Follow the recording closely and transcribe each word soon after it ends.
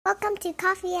Welcome to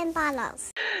Coffee and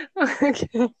Bottles. Okay.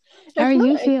 How are It's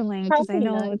you not feeling? Because I probably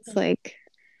know not. it's like,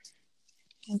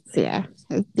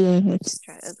 being like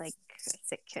a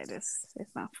sick kid is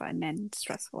not fun and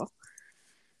stressful.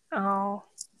 Oh,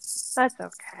 that's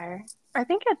okay. I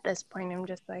think at this point I'm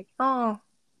just like,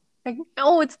 it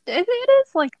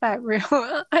is like that real.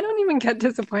 I don't even get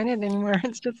disappointed anymore.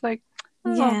 It's just like,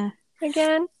 Yeah.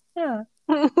 again, yeah.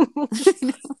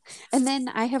 And then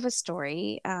I have a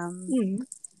story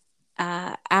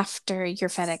after your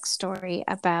FedEx story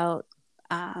about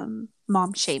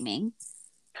mom shaming,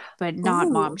 but not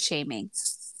Ooh, mom shaming.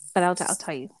 But I'll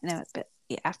tell you in a bit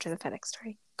after the FedEx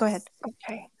story. Go ahead.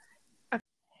 okay.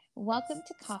 Welcome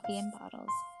to Coffee and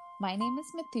Bottles. My name is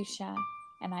Mathusha,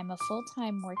 and I'm a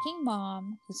full-time working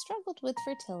mom who struggled with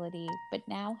fertility, but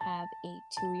now have a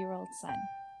 2-year-old son.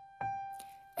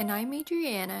 And I'm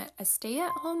Adriana, a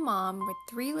stay-at-home mom with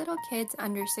 3 little kids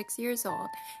under 6 years old,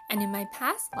 and in my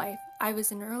past life, I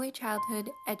was an early childhood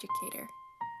educator.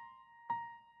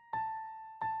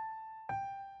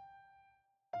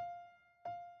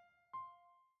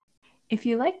 If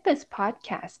you like this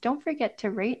podcast, don't forget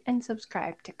to rate and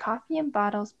subscribe to Coffee and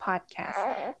Bottles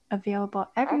Podcast, available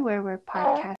everywhere where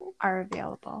podcasts are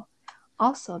available.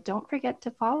 Also, don't forget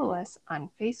to follow us on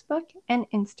Facebook and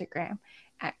Instagram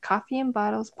at Coffee and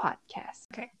Bottles Podcast.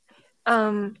 Okay.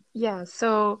 Yeah,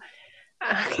 so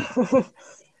I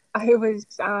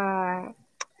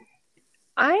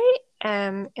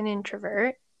am an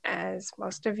introvert, as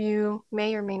most of you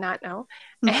may or may not know,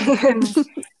 and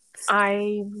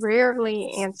I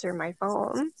rarely answer my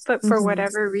phone, but for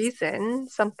whatever reason,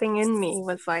 something in me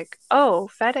was like, oh,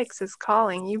 FedEx is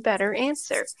calling, you better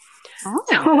answer. Oh.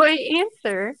 So I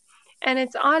answer, and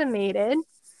it's automated,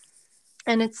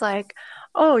 and it's like,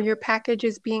 oh, your package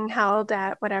is being held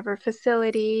at whatever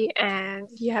facility, and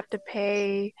you have to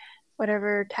pay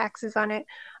whatever taxes on it.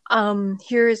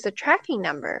 Here is the tracking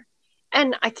number.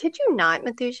 And I kid you not,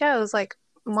 Mathusha, I was like,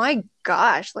 my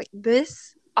gosh, like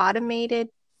this automated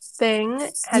thing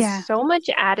has so much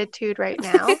attitude right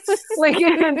now. Like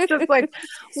it's just like,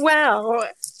 well,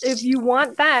 if you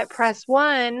want that, press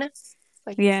 1.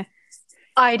 Like, yeah.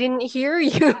 I didn't hear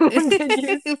you.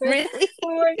 Did you? Really?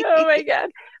 I'm like, oh my God.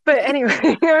 But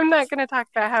anyway, I'm not going to talk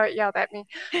about how it yelled at me.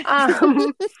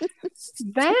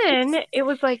 Then it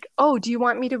was like, oh, do you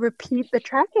want me to repeat the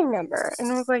tracking number? And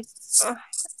I was like,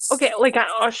 okay, like,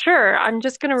 sure. I'm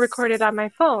just going to record it on my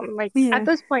phone. Like, at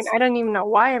this point, I don't even know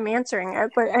why I'm answering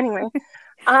it. But anyway.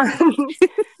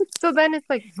 So then it's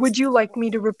like, would you like me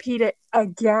to repeat it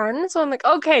again? So I'm like,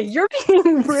 okay, you're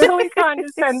being really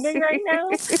condescending right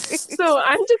now. So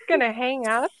I'm just going to hang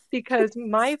up because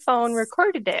my phone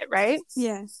recorded it, right?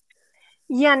 Yeah.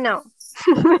 Yeah, no.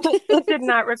 It did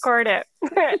not record it.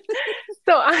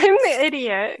 So I'm the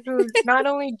idiot who not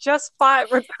only just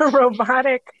fought with the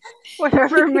robotic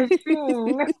whatever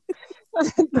machine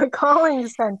at the calling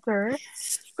center,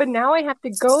 but now I have to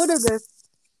go to this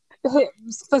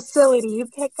facility,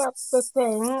 pick up the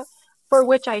thing for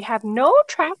which I have no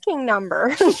tracking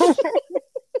number.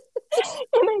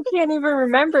 And I can't even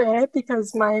remember it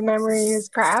because my memory is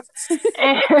crap.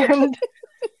 And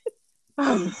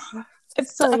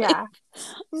so yeah,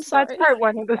 I'm sorry. that's part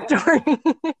 1 of the story.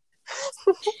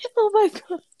 Oh my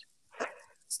God.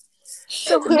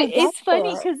 So it's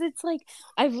funny because it's like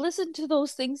I've listened to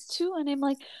those things too, and I'm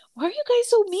like, why are you guys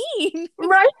so mean?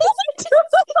 Right?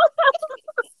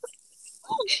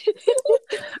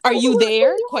 Are you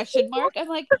there? Question mark. I'm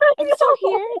like, I'm still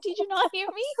here. Did you not hear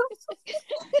me?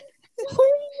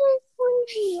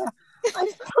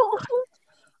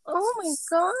 Oh my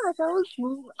gosh,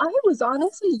 I was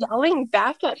honestly yelling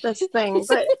back at this thing,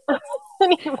 but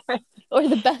anyway. Or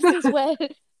the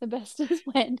best is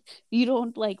when you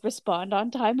don't like respond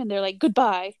on time and they're like,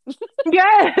 goodbye.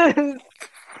 Yes.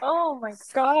 Oh my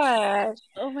gosh.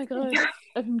 Oh my gosh.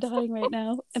 I'm dying right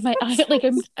now. And my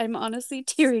eye, I'm honestly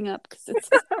tearing up because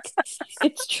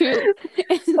it's true.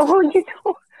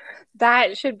 Oh,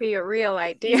 that should be a real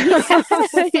idea.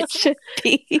 It should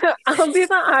be. I'll be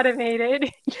the automated.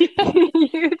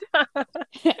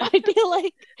 I'd be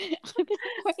like,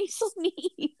 why are you so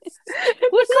mean?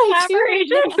 What's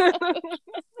collaboration?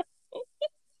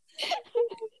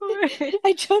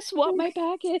 I just want my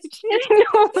package.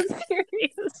 No,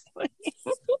 seriously.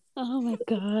 Oh my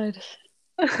God.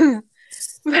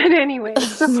 But anyway,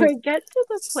 so I get to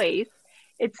the place.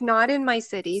 It's not in my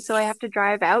city, so I have to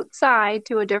drive outside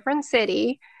to a different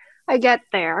city. I get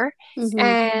there,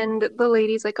 and the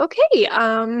lady's like, okay, do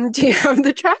you have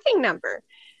the tracking number?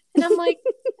 And I'm like,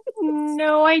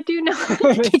 no, I do not.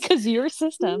 Because your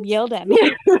system yelled at me.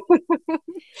 Your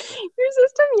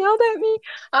system yelled at me.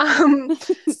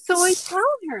 So I tell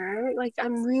her, like,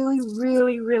 I'm really,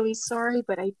 really, really sorry,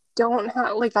 but I don't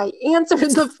have, like, I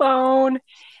answered the phone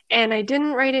and I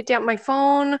didn't write it down. My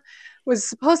phone was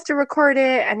supposed to record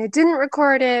it and it didn't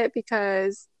record it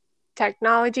because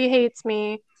technology hates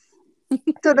me.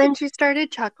 So then she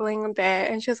started chuckling a bit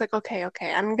and she was like, okay,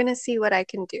 I'm gonna see what I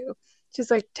can do.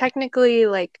 She's like, technically,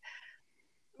 like,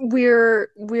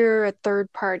 we're a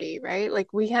third party, right?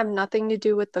 Like we have nothing to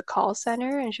do with the call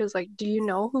center. And she was like, do you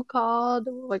know who called?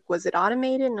 Like, was it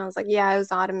automated? And I was like, yeah, it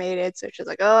was automated. So she's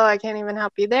like, oh, I can't even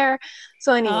help you there.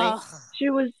 So anyway,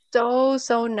 she was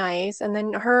so nice. And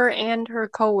then her and her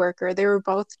coworker, they were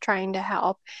both trying to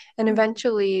help. And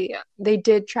eventually they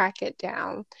did track it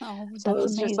down. Oh, that's so it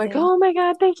was just like, amazing. oh my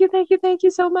God, thank you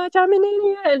so much. I'm an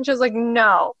idiot. And she was like,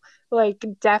 no, like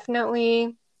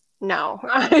definitely no,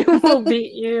 I will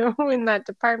beat you in that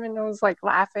department. I was like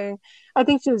laughing. I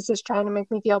think she was just trying to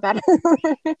make me feel better.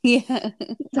 Yeah.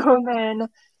 So then,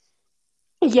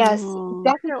 yes, Oh.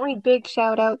 definitely big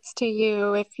shout outs to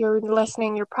you. If you're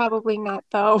listening, you're probably not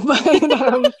though,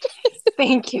 but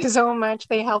thank you so much.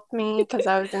 They helped me because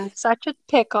I was in such a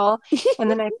pickle. And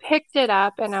then I picked it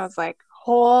up and I was like,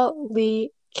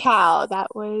 holy cow,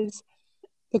 that was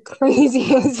the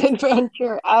craziest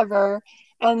adventure ever.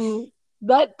 And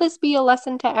let this be a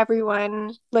lesson to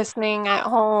everyone listening at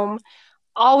home.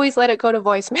 Always let it go to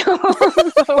voicemail.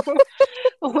 So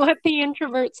let the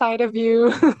introvert side of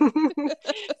you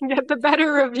get the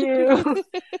better of you.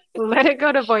 Let it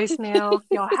go to voicemail.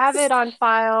 You'll have it on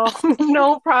file.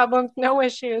 No problems, no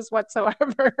issues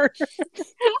whatsoever.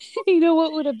 You know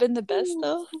what would have been the best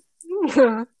though?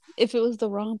 If it was the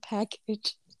wrong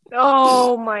package.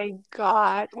 Oh my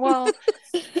God. Well,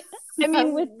 I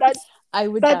mean,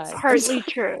 that's die. partly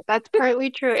true. That's partly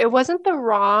true. It wasn't the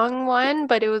wrong one,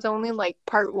 but it was only like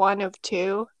part 1 of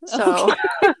 2. So,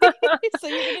 So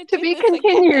you're gonna to do be this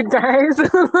continued, guys.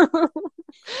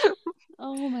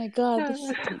 Oh my God,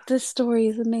 this story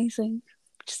is amazing.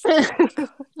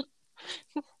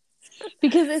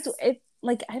 Because it's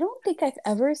like I don't think I've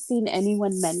ever seen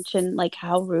anyone mention like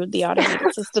how rude the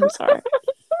automated systems are.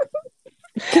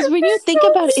 Because when you think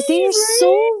about it, they are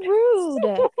so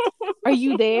rude. Are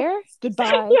you there?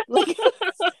 Goodbye. Like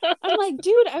I'm like,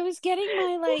 dude, I was getting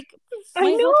my I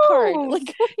know. health card.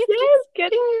 Like, yes,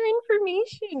 getting your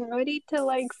information ready to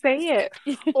like say it.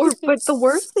 But the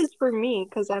worst is for me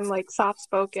because I'm like soft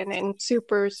spoken and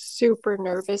super, super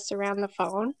nervous around the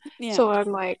phone. Yeah. So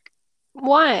I'm like,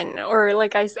 one, or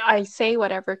like I say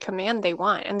whatever command they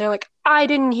want, and they're like, I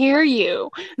didn't hear you.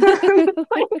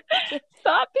 Like,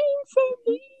 stop being so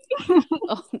mean.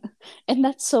 Oh, and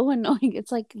that's so annoying.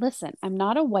 It's like, listen, I'm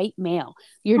not a white male.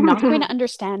 You're not going to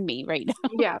understand me right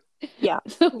now. Yeah.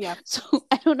 So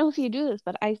I don't know if you do this,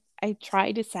 but I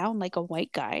try to sound like a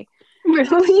white guy.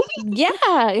 Really?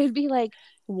 Yeah, it'd be like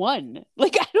one.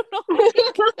 Like I don't know.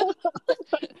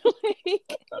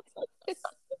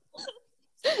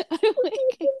 I'm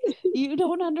like, you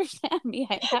don't understand me.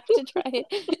 I have to try it.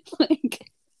 Like,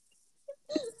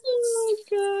 oh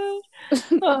my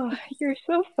God. Oh, you're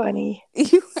so funny.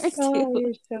 You are too. Oh,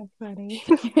 you're so funny.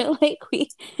 You're like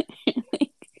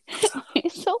you're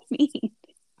so mean.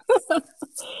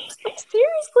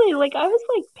 Seriously, like I was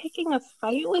like picking a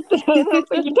fight with them. I was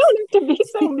like, you don't have to be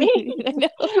so mean. I know.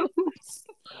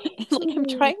 Like I'm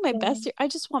trying my best here. I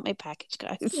just want my package,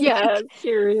 guys. Yeah, like,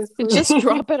 seriously. Just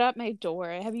drop it at my door.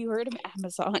 Have you heard of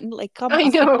Amazon? Like, come on. I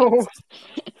know.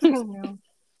 I know.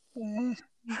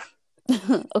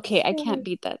 Okay, I can't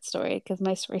beat that story because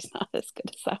my story's not as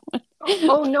good as that one.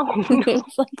 Oh no.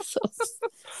 It's like so.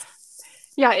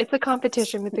 Yeah, it's a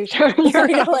competition with each other.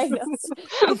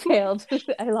 I failed.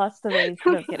 I lost the race.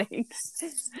 No kidding.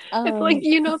 It's like,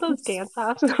 you know those dance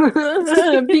offs?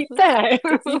 Beat that.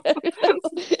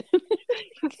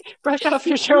 Brush off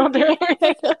your shoulder.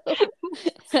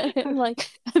 I'm like,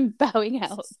 I'm bowing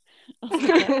out.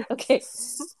 Okay.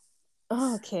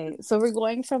 Okay. So we're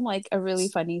going from like a really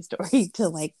funny story to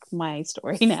like my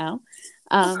story now.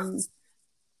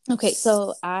 Okay.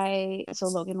 So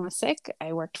Logan was sick.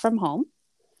 I worked from home.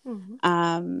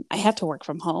 Mm-hmm. I had to work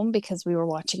from home because we were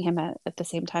watching him at the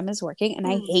same time as working, and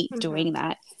I hate doing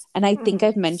that. And I think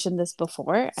I've mentioned this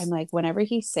before. I'm like, whenever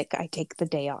he's sick, I take the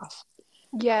day off.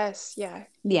 Yes, yeah.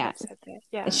 Yeah.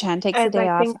 Yeah. Shan takes the day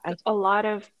off. I think a lot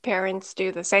of parents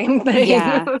do the same thing.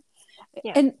 Yeah.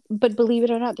 But believe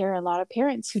it or not, there are a lot of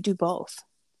parents who do both.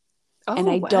 And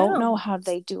Oh, I don't know wow. how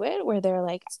they do it where they're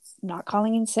like not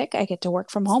calling in sick. I get to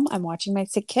work from home. I'm watching my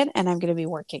sick kid and I'm going to be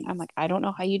working. I'm like, I don't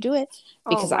know how you do it Oh,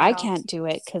 because I wow. can't do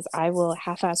it because I will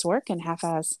half-ass work and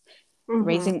half-ass Mm-hmm.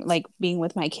 raising, like being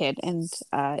with my kid, and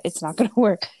it's not going to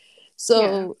work. Yeah.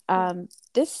 So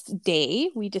this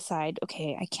day we decide,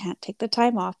 okay, I can't take the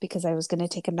time off because I was going to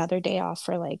take another day off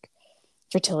for like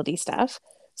fertility stuff.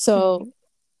 So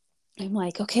Mm-hmm. I'm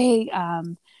like, okay,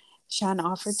 Shan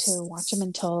offered to watch him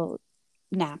until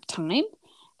nap time,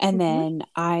 and Mm-hmm. then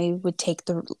I would take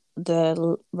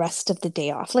the rest of the day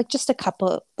off, like just a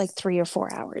couple, like 3 or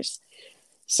 4 hours.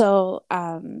 So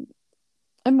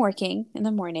I'm working in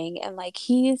the morning, and like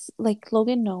he's like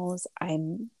Logan knows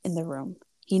I'm in the room.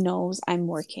 He knows I'm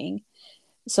working.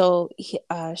 So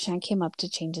Shan came up to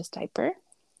change his diaper.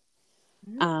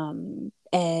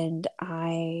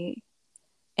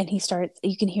 And he starts,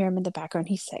 you can hear him in the background.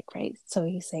 He's sick, right? So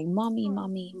he's saying, "Mommy,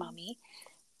 mommy, mommy."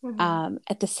 Mm-hmm.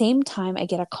 At the same time, I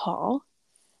get a call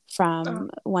Oh. from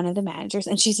one of the managers,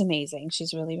 and she's amazing.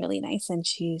 She's really, really nice. And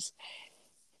she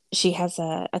has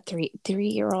a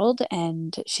three-year old,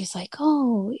 and she's like,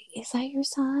 "Oh, is that your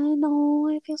son? Oh,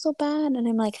 I feel so bad." And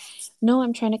I'm like, "No,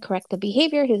 I'm trying to correct the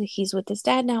behavior. He's with his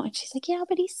dad now." And she's like, "Yeah,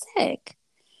 but he's sick."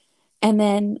 And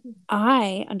then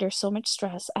I, under so much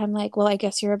stress, I'm like, "Well, I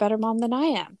guess you're a better mom than I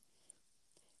am."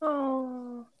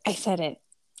 Oh. I said it.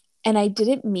 And I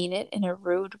didn't mean it in a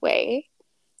rude way,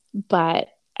 but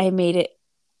I made it,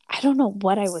 I don't know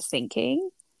what I was thinking,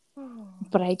 Oh.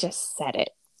 but I just said it.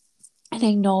 And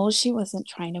I know she wasn't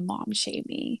trying to mom shame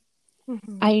me.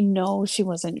 Mm-hmm. I know she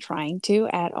wasn't trying to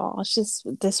at all. She's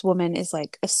this woman is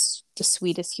like the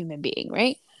sweetest human being,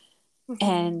 right? Mm-hmm.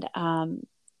 And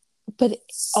but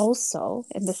also,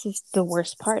 and this is the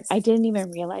worst part, I didn't even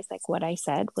realize like what I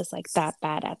said was like that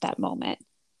bad at that moment.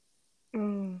 You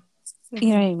know Mm-hmm.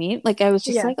 what I mean? Like I was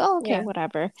just Yeah. like, oh, okay, Yeah.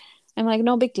 whatever. I'm like,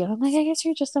 no big deal. I'm like, I guess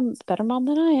you're just a better mom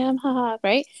than I am, haha,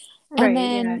 right? And Right.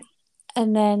 Yeah. then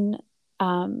and then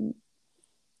um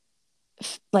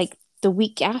like the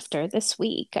week after, this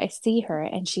week, I see her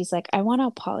and she's like, I want to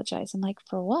apologize. I'm like,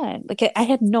 for what? Like I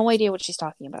had no idea what she's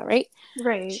talking about, right?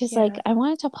 Right. She's like, Yeah. I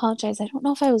wanted to apologize. I don't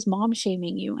know if I was mom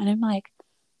shaming you. And I'm like,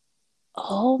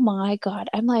 oh my God.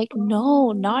 I'm like,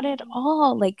 no, not at Oh.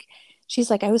 all. Like,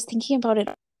 she's like, I was thinking about it.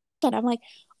 And I'm like,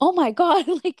 oh my God.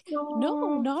 Like, no,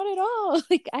 No. not at all.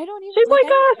 Like, I don't even, She's like,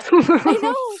 I like us.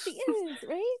 know she is,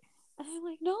 right? And I'm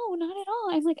like, no, not at all.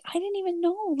 I'm like, I didn't even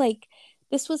know. Like,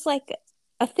 this was like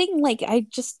a thing. Like, I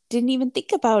just didn't even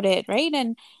think about it, right?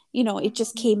 And, it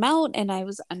just came out, and I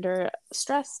was under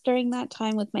stress during that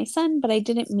time with my son, but I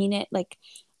didn't mean it. Like,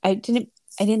 I didn't,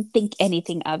 I didn't think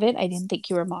anything of it. I didn't think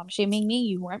you were mom shaming me.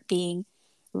 You weren't being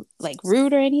like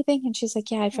rude or anything. And she's like,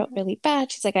 yeah, I felt really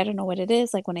bad. She's like, I don't know what it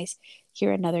is. Like when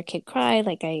hear another kid cry,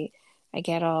 like I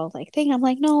get all like thing. I'm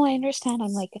like, no, I understand.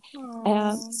 I'm like,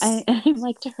 Oh. I'm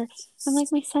like to her, I'm like,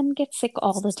 my son gets sick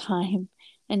all the time.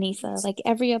 Anissa, like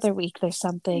every other week there's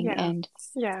something, Yeah. and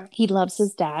Yeah. he loves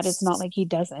his dad. It's not like he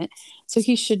doesn't. So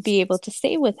he should be able to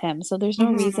stay with him. So there's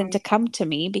no reason Mm-hmm. to come to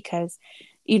me because,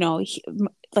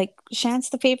 like Shan's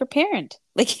the favorite parent.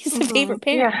 Like he's the Mm-hmm. favorite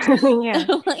Yeah. parent. Yeah.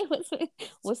 Like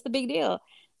what's the big deal?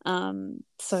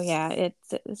 So yeah,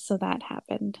 so that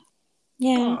happened.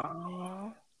 Yeah.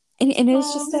 Oh. And it was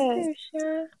Oh, just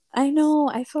Patricia. I know,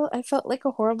 I felt like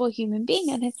a horrible human being,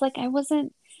 and it's like I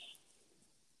wasn't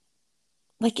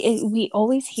like we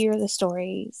always hear the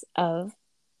stories of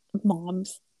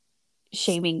moms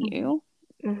shaming you,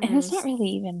 and Mm-hmm. it's not really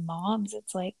even moms.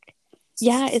 It's like,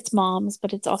 yeah, it's moms,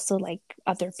 but it's also like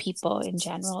other people in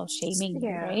general shaming you,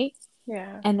 Yeah. right?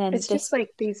 Yeah. And then It's just this,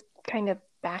 like these kind of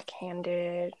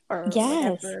backhanded or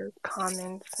yes, whatever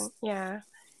comments. Yeah.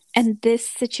 and this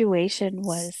situation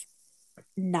was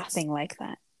nothing like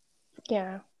that.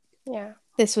 Yeah. Yeah.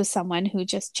 This was someone who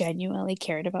just genuinely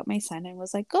cared about my son and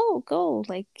was like, go,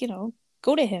 like,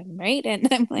 go to him, right? And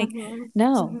I'm like, Mm-hmm.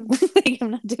 no, Mm-hmm. like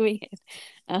I'm not doing it.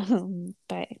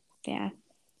 But yeah.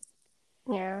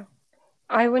 Yeah.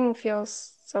 I wouldn't feel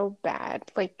so bad.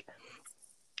 Like,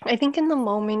 I think in the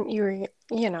moment you're,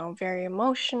 very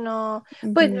emotional,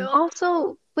 but Hmm.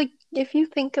 also, like, if you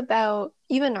think about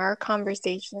even our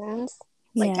conversations,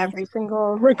 like Yeah. every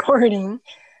single recording,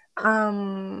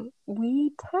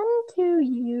 we tend to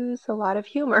use a lot of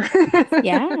humor.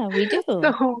 Yeah, we do.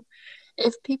 So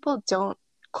if people don't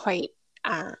quite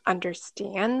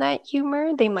understand that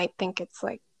humor, they might think it's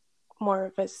like more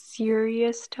of a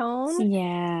serious tone,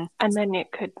 Yeah. and then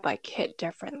it could like hit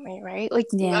differently, right? Like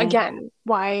Yeah. again,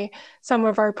 why some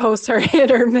of our posts are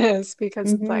hit or miss,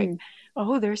 because it's like, Hmm.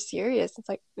 oh, they're serious. It's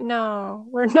like, no,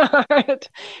 we're not.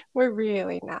 We're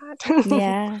really not.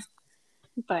 Yeah.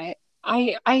 But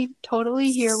I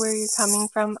totally hear where you're coming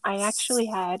from. I actually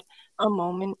had a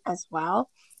moment as well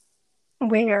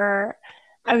where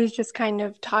I was just kind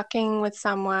of talking with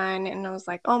someone and I was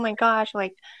like, "Oh my gosh,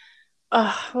 like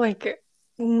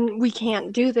we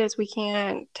can't do this. We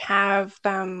can't have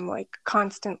them like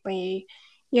constantly,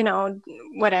 you know,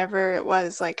 whatever it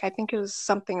was. Like I think it was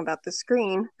something about the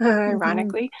screen, Mm-hmm.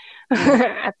 ironically.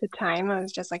 Yeah. At the time, I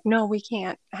was just like, no, we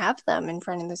can't have them in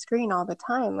front of the screen all the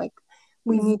time. Like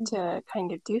we need Mm-hmm. to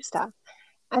kind of do stuff.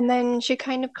 And then she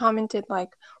kind of commented like,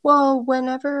 well,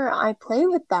 whenever I play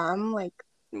with them, like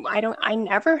I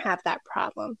never have that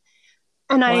problem.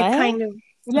 And I What? kind of,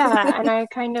 yeah, and I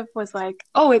kind of was like,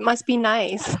 oh, it must be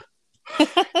nice. And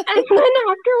then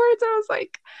afterwards, I was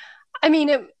like, I mean,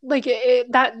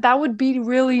 that would be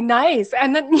really nice.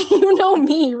 And then you know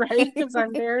me, right? Because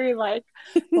I'm very like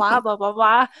blah blah blah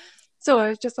blah. So I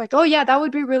was just like, oh yeah, that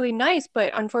would be really nice,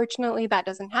 but unfortunately that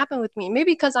doesn't happen with me.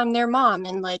 Maybe because I'm their mom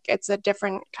and like it's a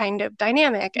different kind of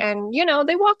dynamic. And you know,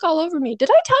 they walk all over me. Did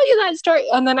I tell you that story?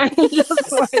 And then I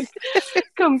just like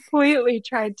completely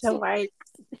tried to like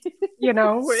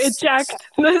eject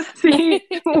the seat,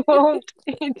 won't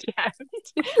eject.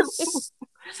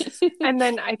 And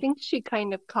then I think she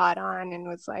kind of caught on and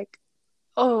was like,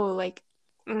 oh, like,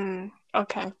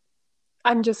 okay.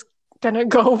 I'm just gonna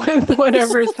go with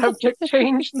whatever subject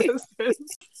change this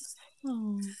is.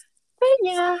 Oh. But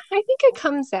yeah, I think it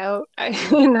comes out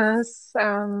in us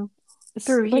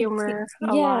through Like, humor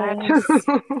a lot. yes.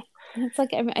 And it's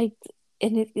like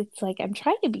it's like I'm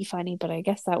trying to be funny, but I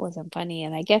guess that wasn't funny.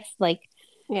 And I guess like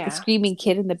the Yeah. screaming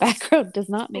kid in the background does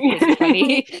not make this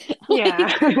funny.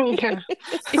 Yeah. Yeah.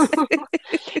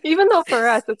 Even though for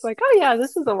us it's like, oh yeah,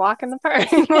 this is a walk in the park.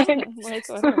 Like, Like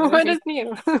whatever. what is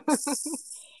new?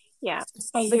 Yeah,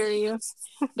 I But hear you.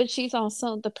 but she's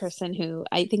also the person who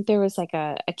I think there was like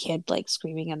a kid like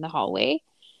screaming in the hallway,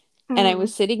 and I Mm,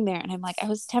 was sitting there and I'm like I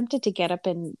was tempted to get up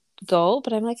and go,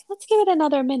 but I'm like let's give it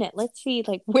another minute. Let's see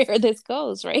like where this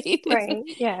goes, right? right.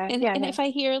 Yeah, and yeah, and yeah. if I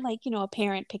hear like a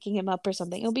parent picking him up or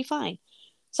something, it'll be fine.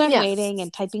 So I'm Yeah. waiting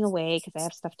and typing away because I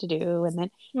have stuff to do, and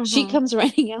then she Mm-hmm. comes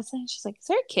running outside. She's like, "Is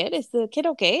there a kid? Is the kid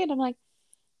okay?" And I'm like,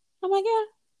 yeah,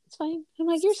 it's fine. I'm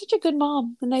like, you're such a good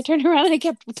mom. And I turned around and I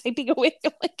kept typing away.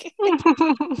 I'm like, I'm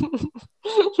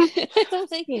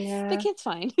like, the Yeah. kid's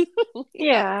fine.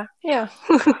 Yeah. Yeah.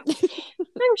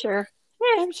 I'm sure.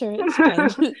 I'm sure it's fine.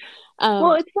 Yeah.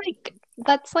 Well, um, it's like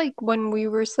that's like when we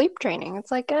were sleep training.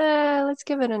 It's like, let's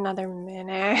give it another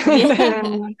minute yeah.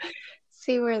 and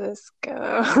see where this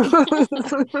goes.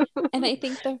 And I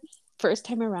think the first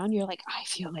time around, you're like, I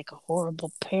feel like a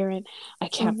horrible parent. I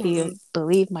can't Mm-hmm.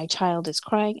 believe my child is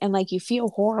crying. And like, you feel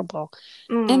horrible.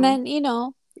 And Mm.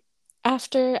 then,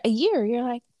 after a year, you're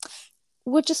like,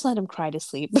 we'll just let him cry to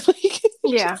sleep. Like,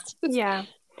 Yeah. just, Yeah.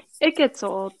 It gets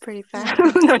old pretty fast.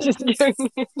 yeah. No, just kidding.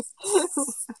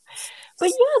 But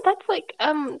yeah,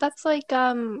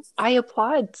 I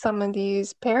applaud some of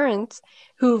these parents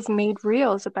who've made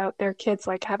reels about their kids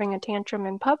like having a tantrum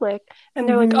in public and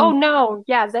they're like, "Oh Mhm. no,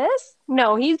 yeah, this?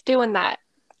 No, he's doing that.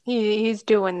 He's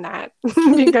doing that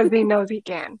because he knows he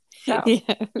can." So,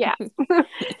 Yeah. yeah.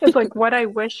 It's like what I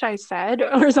wish I said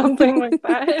or something like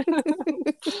that.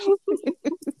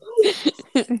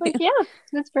 Like, yeah,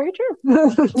 that's very true.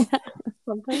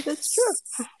 Sometimes it's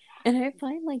true. And I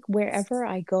find like wherever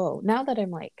I go, now that I'm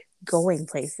like going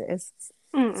places,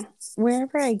 Mm,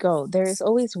 wherever I go, there is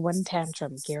always one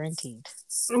tantrum guaranteed.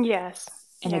 yes.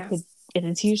 And it Yeah. could and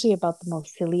it's usually about the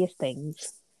most silliest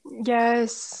things.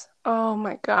 Yes. Oh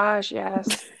my gosh,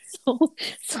 yes. So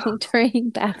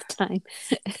during bath time,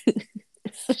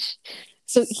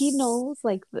 so he knows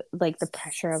like the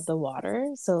pressure of the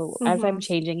water. So as I'm Mm-hmm.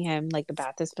 changing him, like the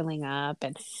bath is filling up,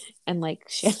 and like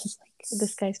she has like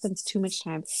this guy spends too much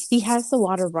time. He has the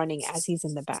water running as he's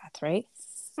in the bath, right?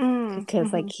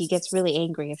 Because like Mm-hmm. he gets really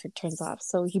angry if it turns off,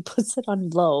 so he puts it on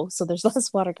low, so there's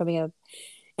less water coming out,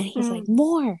 and he's like,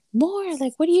 more,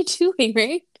 like what are you doing,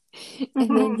 right? And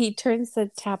then Mm-hmm. he turns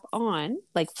the tap on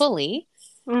like fully,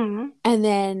 Mm-hmm. and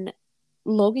then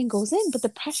Logan goes in, but the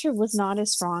pressure was not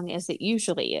as strong as it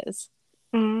usually is.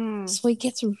 Mm. So he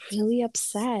gets really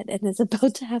upset and is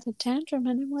about to have a tantrum.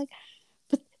 And I'm like,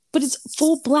 but it's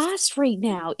full blast right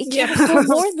now. It Yeah. can't go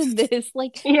more than this.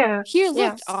 Like, Yeah. here,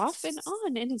 Yeah. look, off and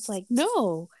on. And it's like,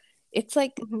 no. It's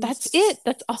like, Mm-hmm. that's it.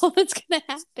 That's all that's going to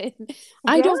happen.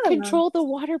 I don't Yeah. control the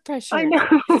water I pressure.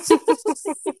 know.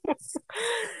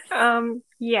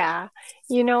 Yeah.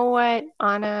 You know what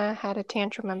Anna had a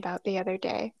tantrum about the other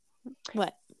day?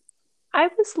 What? I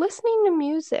was listening to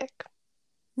music.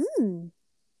 Hmm.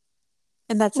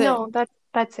 And that's it. No,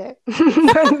 That's it.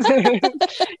 That's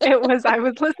it. I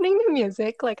was listening to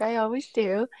music like I always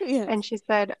do. Yeah. And she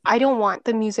said, I don't want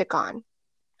the music on.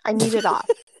 I need it off.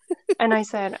 And I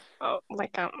said, oh,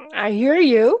 like, I hear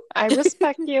you. I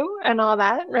respect you and all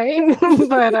that, right?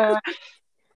 But,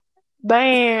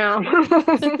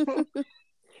 bam.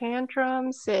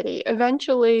 Tantrum City.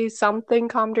 Eventually, something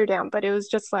calmed her down, but it was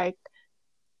just like,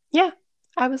 yeah,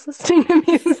 I was listening to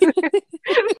music.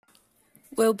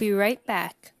 We'll be right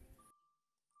back.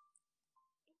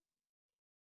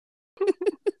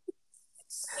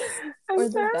 Or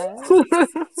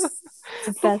the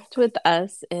best with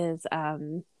us is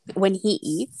when he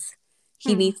eats,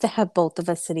 he needs to have both of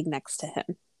us sitting next to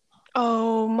him.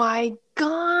 Oh my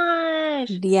gosh.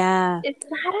 Yeah. Is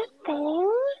that a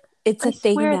thing? It's a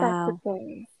thing swear now. That's a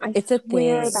thing. It's a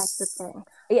swear thing. That's a thing.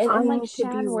 Yeah, I and like need to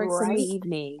Shan be works in right the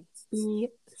evening.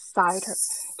 beside her.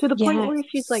 To the point Yeah. where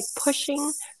she's like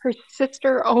pushing her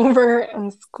sister over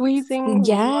and squeezing right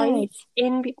Yes.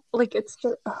 in. Like it's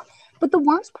just. Ugh. But the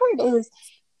worst part is,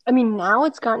 I mean, now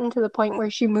it's gotten to the point where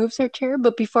she moves her chair,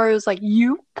 but before it was like,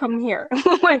 you come here.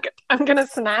 Like, I'm gonna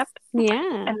snap.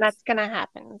 Yeah. And that's gonna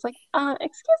happen. It's like,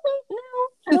 excuse me, no,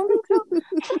 I don't think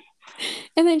so.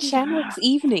 And then Shan works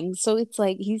evenings, so it's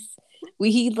like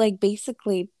he like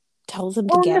basically tells him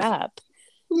to Oh, get no. up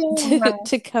Yeah.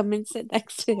 to come and sit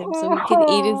next to him so he can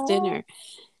eat his dinner.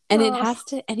 And it has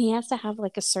to, and he has to have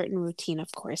like a certain routine, of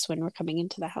course, when we're coming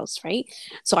into the house, right?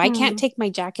 So I can't take my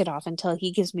jacket off until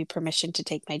he gives me permission to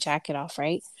take my jacket off,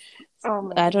 right?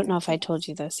 I don't know if I told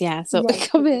you this. Yeah. So I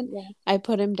come in, I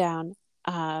put him down.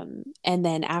 And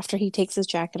then after he takes his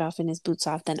jacket off and his boots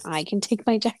off, then I can take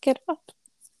my jacket off.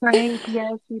 Right,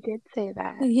 yes, you did say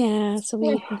that. Yeah, so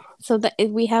we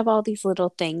have all these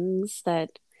little things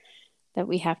that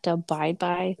we have to abide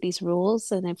by, these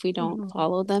rules, and if we don't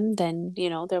follow them, then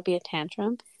there'll be a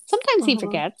tantrum. Sometimes he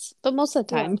forgets, but most of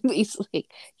the time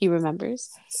he remembers.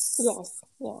 Yes,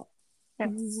 yeah.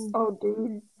 Oh,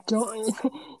 dude, don't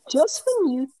just when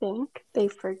you think they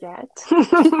forget,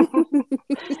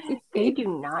 they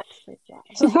do not forget.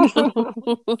 No,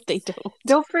 they don't.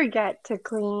 They'll forget to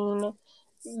clean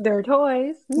their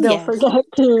toys. They'll forget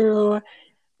to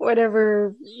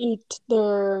eat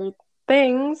their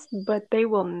things, but they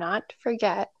will not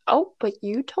forget. Oh, but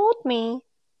you told me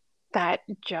that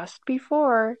just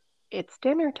before it's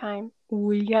dinner time,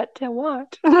 we get to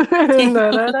watch. They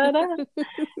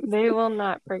will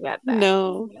not forget that.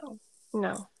 No.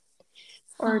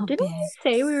 Or didn't we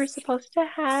say we were supposed to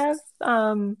have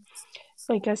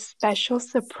like a special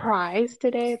surprise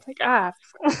today? It's like,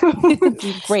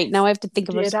 great. Now I have to think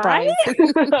of a surprise.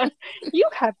 You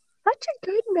have such a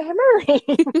good memory.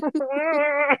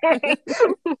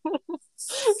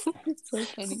 It's so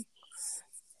funny.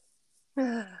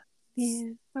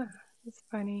 Yeah, it's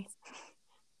funny.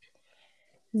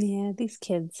 Yeah, these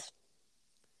kids.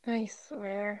 I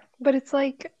swear. But it's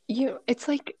like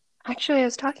actually I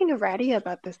was talking to Raddy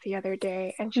about this the other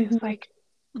day, and she was like,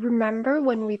 remember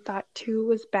when we thought 2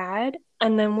 was bad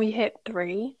and then we hit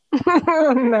 3?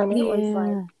 And then it was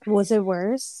like, was it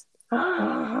worse?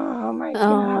 Oh my God.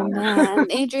 Oh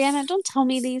man, Adriana, don't tell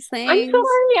me these things. I'm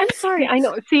sorry. I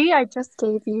know. See, I just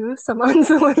gave you some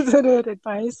unsolicited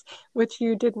advice, which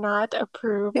you did not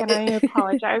approve, and I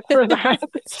apologize for that.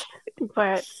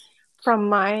 But from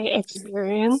my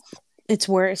experience, it's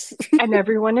worse. And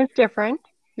everyone is different.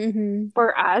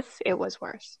 For us, it was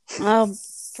worse. For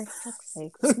fuck's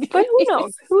sake. But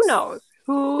who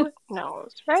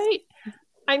knows, right?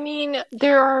 I mean,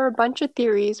 there are a bunch of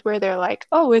theories where they're like,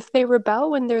 oh, if they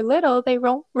rebel when they're little, they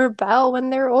won't rebel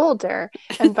when they're older,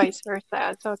 and vice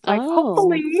versa. So it's like,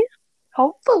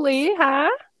 hopefully, huh?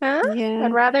 Yeah.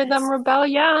 I'd rather them rebel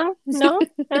young. No?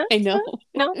 Huh? I know.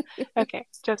 No? Okay,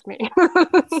 just me.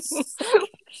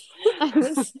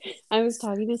 I was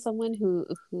talking to someone who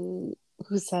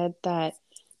said that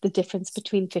the difference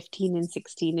between 15 and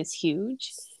 16 is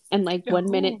huge. And like 1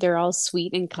 minute they're all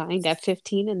sweet and kind at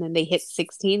 15, and then they hit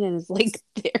 16 and it's like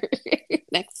their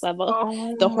next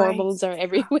level. The hormones are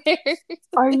everywhere.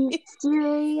 Are you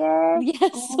serious?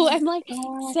 Yes. So I'm like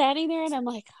standing there and I'm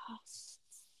like, oh,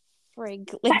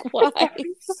 frig. Like, why?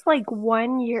 It's just like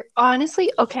 1 year.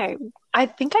 Honestly, okay. I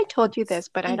think I told you this,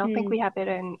 but I don't think we have it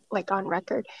in like on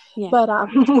record. Yeah. But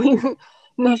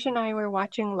Nish and I were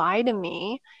watching Lie to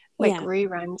Me.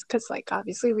 Reruns, because like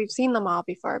obviously we've seen them all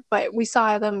before, but we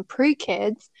saw them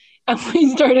pre-kids and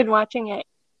we started watching it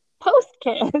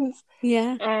post-kids.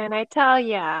 Yeah. And I tell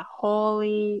ya,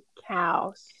 holy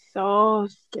cow, so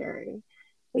scary.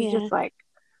 It's just like,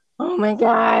 oh my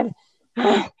God,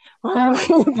 why am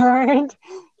I burned?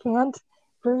 Can't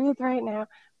breathe right now.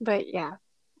 But yeah,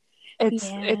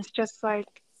 it's just like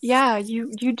Yeah,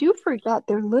 you do forget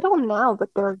they're little now, but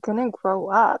they're gonna grow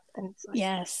up, and it's like,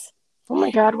 Yes. oh my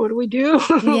God, what do we do?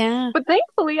 Yeah. But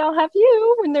thankfully, I'll have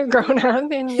you when they're grown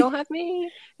up, and you'll have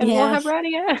me, and we'll Yeah. have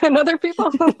Radia and other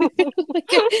people.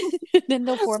 Then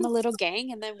they'll form a little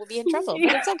gang and then we'll be in trouble,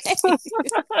 but it's okay.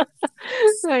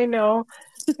 I know.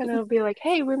 And it'll be like,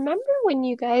 hey, remember when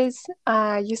you guys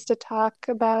used to talk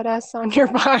about us on your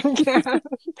podcast?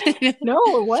 No,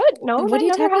 what? No, What that are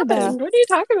you never talking about? happened. What are you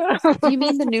talking about? Do you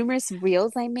mean the numerous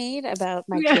reels I made about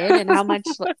my Yeah. kid and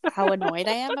how annoyed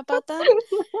I am about them?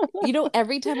 You know,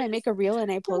 every time I make a reel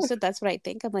and I post it, that's what I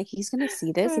think. I'm like, he's gonna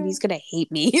see this and he's gonna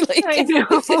hate me. Like, I know.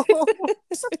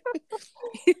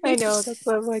 I know. That's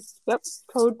what I'm like, yep,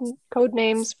 code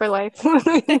names for life.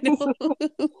 I know.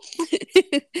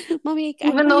 Mommy, I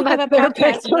Even know though you have a that's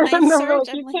their podcast. picture, When I and they're search, like,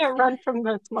 I'm you like, can't run from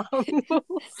this, Mom.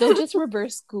 they'll just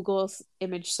reverse Google's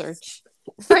image search.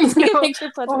 I See a know.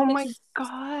 picture, put Oh it- my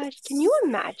gosh. Can you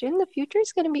imagine? The future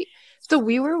is going to be. So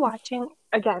we watched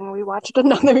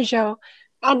another show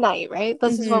at night, right?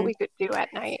 This is what we could do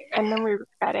at night. And then we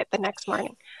read it the next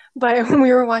morning. But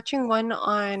we were watching one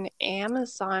on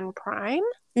Amazon Prime,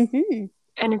 Mhm.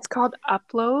 and it's called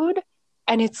Upload.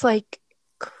 And it's like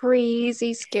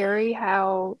crazy scary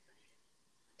how.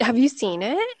 Have you seen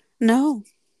it? No.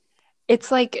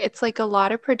 It's like a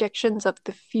lot of predictions of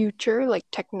the future, like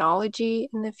technology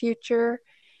in the future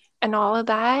and all of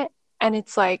that. And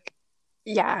it's like,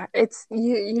 yeah, it's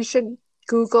you should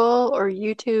Google or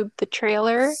YouTube the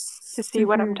trailer to see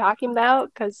what I'm talking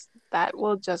about, because that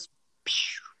will just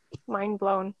mind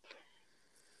blown.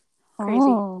 Crazy.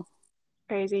 Oh.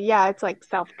 Crazy. Yeah, it's like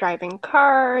self-driving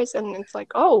cars, and it's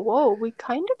like, oh, whoa, we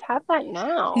kind of have that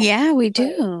now. Yeah, we But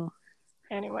do.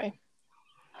 anyway,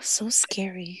 So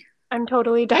scary. I'm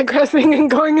totally digressing and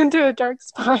going into a dark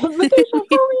spot, but there's a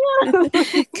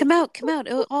hurry up. Come out.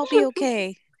 It'll all be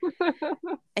okay.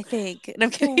 I think. And I'm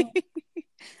kidding.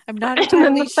 I'm not And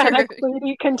then entirely the sure. FedEx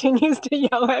lady continues to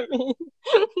yell at me.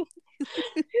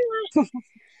 Oh,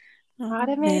 man.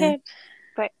 Automated,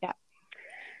 but yeah.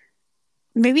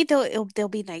 Maybe they'll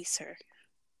be nicer.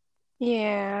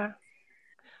 Yeah,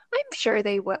 I'm sure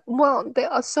they will. Well,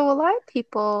 so a lot of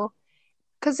people,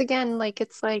 because again,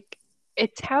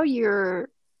 it's how you're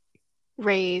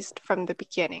raised from the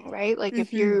beginning, right? Like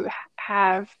if you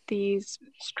have these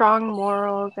strong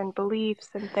morals and beliefs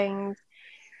and things,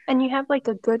 and you have like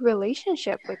a good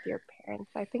relationship with your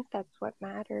parents, I think that's what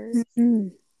matters.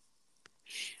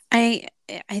 I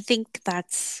think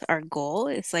that's our goal.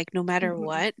 It's like no matter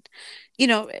what, you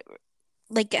know,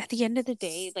 like at the end of the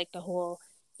day, like the whole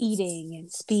eating and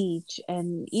speech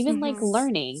and even like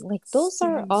learning, like those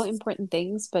are all important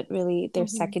things, but really they're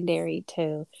secondary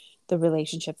to the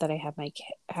relationship that I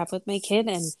have with my kid,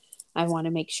 and I want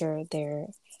to make sure they're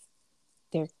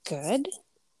good,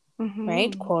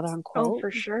 right? Quote unquote. Oh,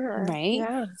 for sure. Right?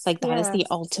 Yeah. Like that is the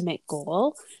ultimate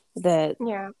goal. That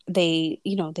they,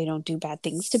 they don't do bad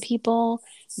things to people.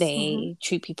 They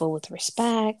treat people with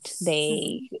respect.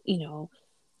 They,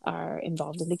 are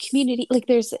involved in the community. Like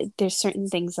there's certain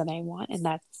things that I want, and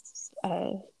that's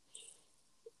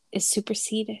is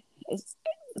superseded.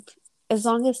 As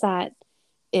long as that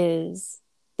is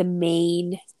the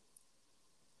main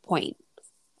point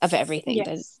of everything.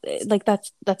 Yes.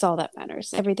 That's all that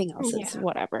matters. Everything else is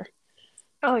whatever.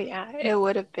 Oh yeah, it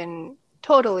would have been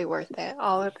totally worth it.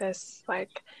 All of this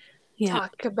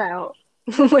talk about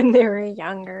when they were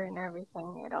younger and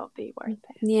everything, it'll be worth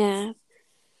it. Yeah.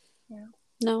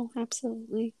 No,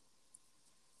 absolutely.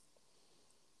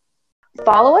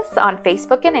 Follow us on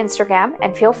Facebook and Instagram,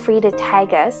 and feel free to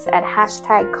tag us at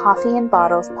 #Coffee and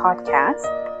Bottles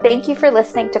Podcast. Thank you for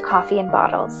listening to Coffee and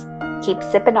Bottles. Keep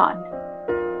sipping on.